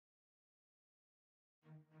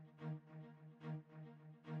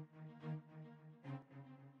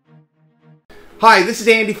Hi, this is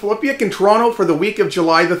Andy Filipiuk in Toronto for the week of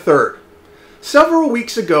July the 3rd. Several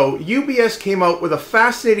weeks ago, UBS came out with a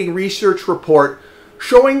fascinating research report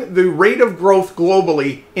showing the rate of growth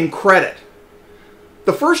globally in credit.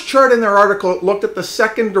 The first chart in their article looked at the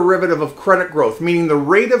second derivative of credit growth, meaning the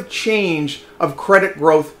rate of change of credit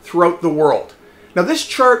growth throughout the world. Now this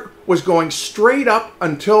chart was going straight up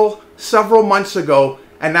until several months ago,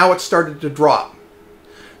 and now it's started to drop.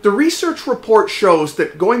 The research report shows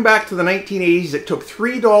that going back to the 1980s, it took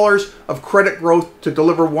 $3 of credit growth to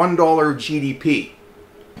deliver $1 of GDP.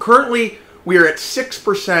 Currently, we are at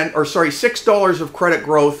 $6 of credit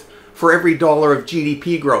growth for every dollar of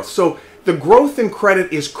GDP growth. So the growth in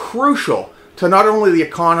credit is crucial to not only the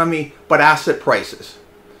economy, but asset prices.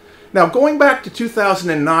 Now, going back to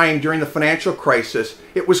 2009 during the financial crisis,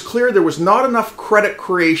 it was clear there was not enough credit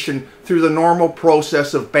creation through the normal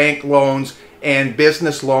process of bank loans and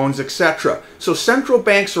business loans, etc. So central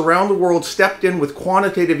banks around the world stepped in with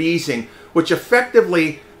quantitative easing, which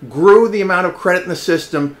effectively grew the amount of credit in the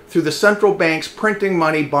system through the central banks printing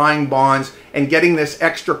money, buying bonds, and getting this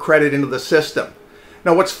extra credit into the system.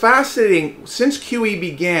 Now what's fascinating, since QE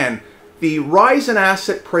began, the rise in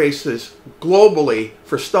asset prices globally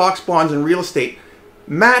for stocks, bonds, and real estate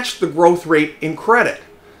matched the growth rate in credit.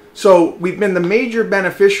 So we've been the major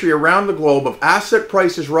beneficiary around the globe of asset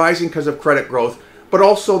prices rising because of credit growth, but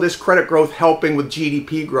also this credit growth helping with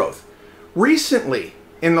GDP growth. Recently,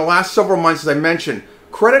 in the last several months, as I mentioned,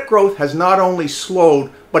 credit growth has not only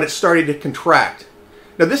slowed, but it's starting to contract.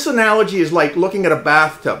 Now this analogy is like looking at a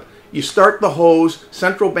bathtub. You start the hose,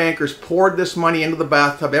 central bankers poured this money into the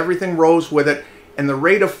bathtub, everything rose with it, and the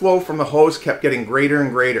rate of flow from the hose kept getting greater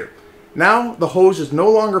and greater. Now the hose is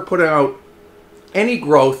no longer putting out any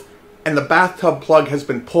growth, and the bathtub plug has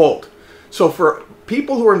been pulled. So for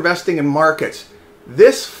people who are investing in markets,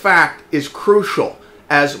 this fact is crucial,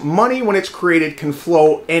 as money, when it's created, can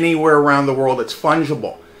flow anywhere around the world. It's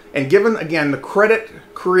fungible. And given, again, the credit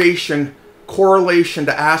creation correlation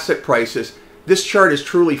to asset prices, this chart is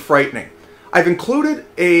truly frightening. I've included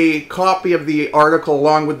a copy of the article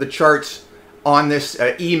along with the charts on this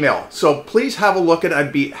email. So please have a look at it.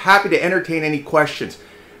 I'd be happy to entertain any questions.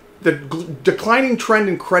 The declining trend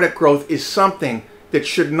in credit growth is something that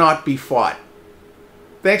should not be fought.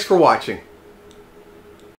 Thanks for watching.